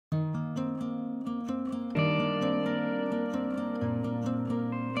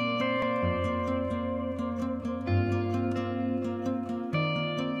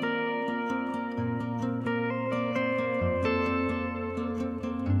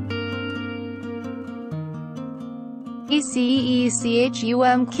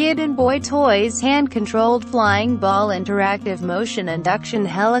ACECHUM Kid and Boy Toys Hand-Controlled Flying Ball Interactive Motion Induction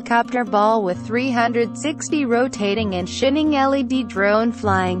Helicopter Ball with 360 Rotating and Shining LED Drone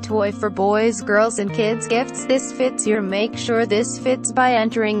Flying Toy for Boys, Girls and Kids Gifts. This fits your. Make sure this fits by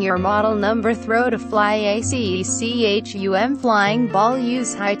entering your model number. Throw to fly. ACECHUM Flying Ball.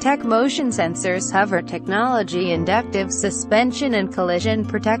 Use high-tech motion sensors, hover technology, inductive suspension and collision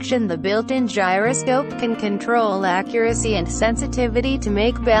protection. The built-in gyroscope can control accuracy and sensitivity to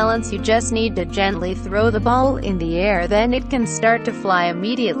make balance. You just need to gently throw the ball in the air, then it can start to fly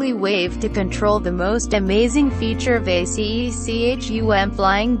immediately. Wave to control. The most amazing feature of ACECHUM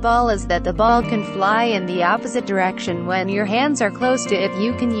Flying Ball is that the ball can fly in the opposite direction when your hands are close to it.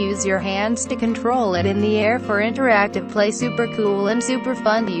 You can use your hands to control it in the air for interactive play. Super cool and super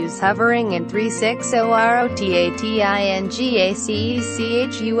fun to use. Hovering and 360 rotating.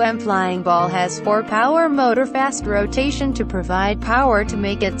 ACECHUM Flying Ball has 4-power motor, fast rotation to provide power to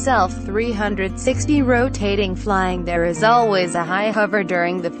make itself 360 rotating. Flying. There is always a high hover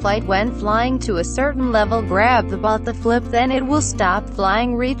during the flight. When flying to a certain level, grab the ball to flip, then it will stop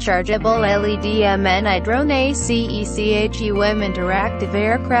flying. Rechargeable LED MNI drone. ACECHUM interactive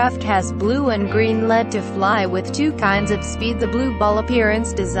aircraft has blue and green LED to fly with 2 kinds of speed. The blue ball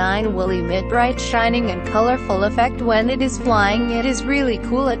appearance design will emit bright, shining and colorful effect when it is flying. It is really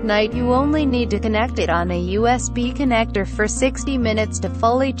cool at night. You only need to connect it on a USB connector for 60 minutes to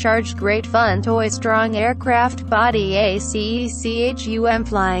fully charge. Great fun toy. Strong aircraft body. ACECHUM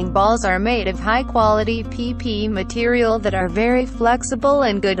flying balls are made of high-quality PP material that are very flexible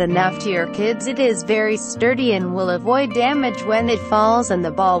and good enough to your kids. It is very sturdy and will avoid damage when it falls, and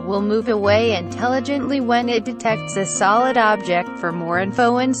the ball will move away intelligently when it detects a solid object. For more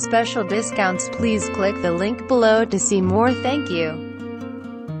info and special discounts, please click the link below to see more. Thank you.